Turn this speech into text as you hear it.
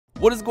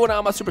What is going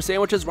on, my super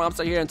sandwiches?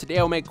 Rhymestyle here, and today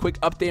I'll make a quick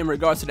update in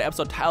regards to the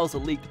episode titles that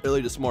leaked early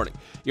this morning.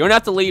 You don't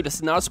have to leave, this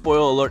is not a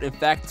spoiler alert. In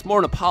fact, it's more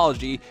an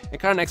apology and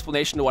kind of an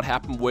explanation to what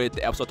happened with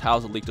the episode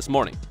titles that leaked this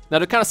morning. Now,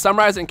 to kind of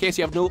summarize, in case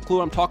you have no clue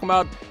what I'm talking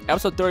about,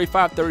 episode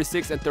 35,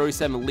 36, and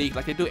 37 leaked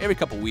like they do every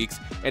couple weeks,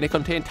 and they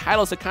contain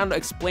titles that kind of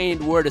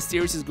explain where the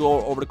series is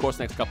going over the course of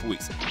the next couple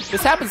weeks.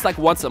 This happens like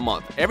once a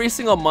month. Every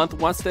single month,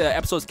 once the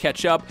episodes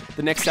catch up,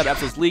 the next set of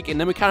episodes leak, and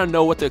then we kind of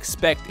know what to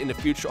expect in the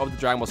future of the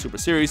Dragon Ball Super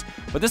series.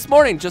 But this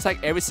morning, just like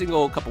every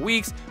single couple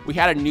weeks, we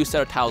had a new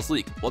set of titles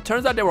leak. Well, it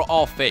turns out they were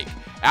all fake.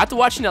 After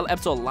watching that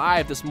episode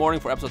live this morning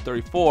for episode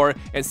 34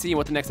 and seeing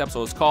what the next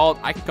episode is called,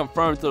 I can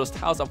confirm that those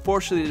titles,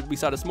 unfortunately, we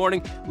saw this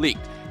morning,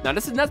 leaked. Now,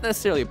 this is not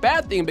necessarily a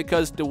bad thing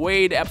because the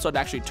way the episode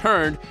actually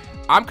turned,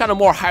 I'm kind of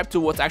more hyped to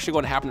what's actually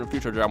going to happen in the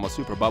future of Dragon Ball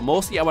Super. But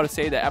mostly, I want to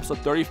say that episode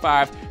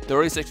 35,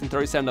 36, and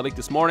 37 that leaked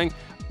this morning,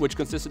 which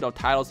consisted of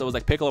titles that was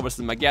like Piccolo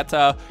versus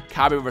Magetta,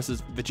 Kabe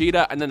versus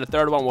Vegeta, and then the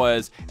third one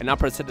was an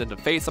unprecedented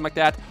fate, something like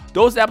that.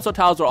 Those episode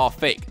titles were all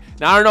fake.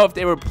 Now, I don't know if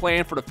they were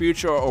planned for the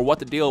future or what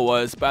the deal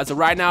was, but as of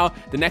right now,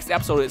 the next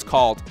episode is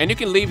called, and you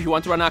can leave if you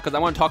want to right now because I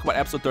want to talk about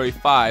episode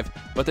 35,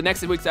 but the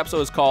next week's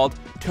episode is called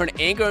Turn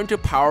Anger into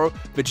Power,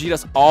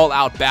 Vegeta's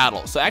All-Out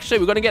Battle. So actually,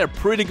 we're going to get a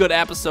pretty good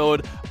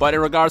episode, but in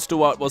regards to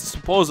what was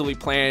supposedly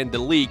planned, the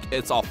leak,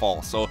 it's all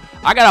false. So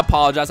I gotta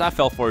apologize, I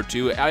fell for it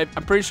too. I'm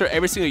pretty sure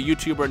every single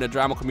YouTuber in the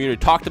drama community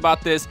talked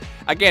about this.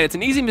 Again, it's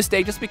an easy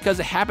mistake just because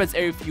it happens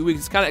every few weeks.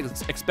 It's kind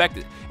of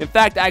expected. In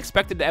fact, I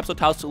expected the episode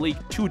titles to leak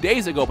 2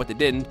 days ago, but they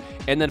didn't.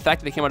 And then the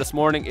fact that they came out this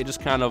morning, it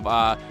just kind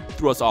of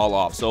threw us all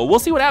off. So we'll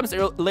see what happens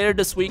later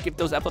this week if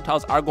those episode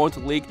titles are going to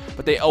leak,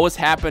 but they always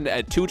happen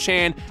at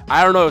 2chan.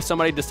 I don't know if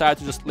somebody decided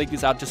to just leak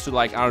these out just to,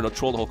 like, I don't know,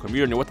 troll the whole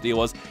community or what the deal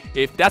was.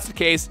 If that's the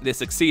case, they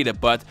succeeded,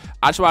 but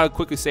I just want to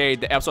quickly say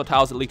the episode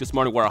titles that leaked this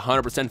morning were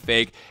 100%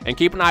 fake, and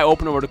keep an eye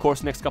open over the course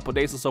of the next couple of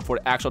days or so for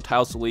the actual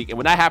titles to leak. And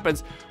when that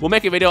happens, we'll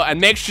make a video and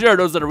make sure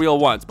those are the real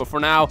ones. But for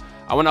now,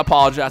 I want to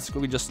apologize.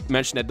 Quickly just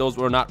mention that those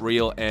were not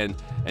real, and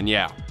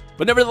yeah.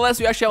 But nevertheless,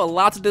 we actually have a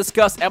lot to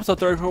discuss. Episode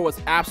 34 was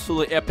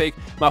absolutely epic.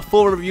 My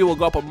full review will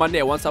go up on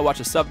Monday once I watch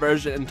the sub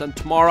version, and then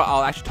tomorrow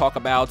I'll actually talk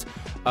about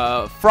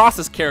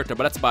Frost's character,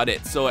 but that's about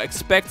it. So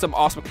expect some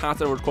awesome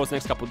content over the course of the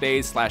next couple of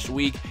days /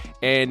 week.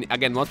 And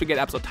again, once we get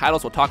episode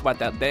titles, we'll talk about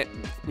that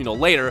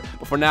later.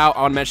 But for now,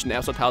 I want to mention the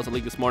episode titles that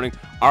leaked this morning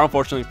are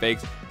unfortunately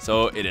fakes,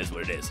 so it is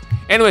what it is.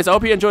 Anyways, I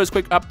hope you enjoyed this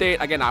quick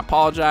update. Again, I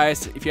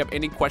apologize. If you have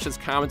any questions,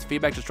 comments,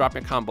 feedback, just drop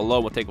me a comment below.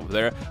 We'll take it over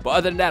there. But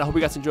other than that, I hope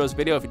you guys enjoyed this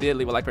video. If you did,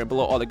 leave a like right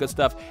below, all the good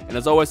stuff. And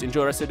as always,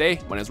 enjoy the rest of the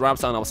day. My name is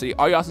Rhymestyle, and I will see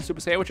all you awesome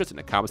super sandwiches in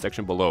the comment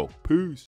section below. Peace.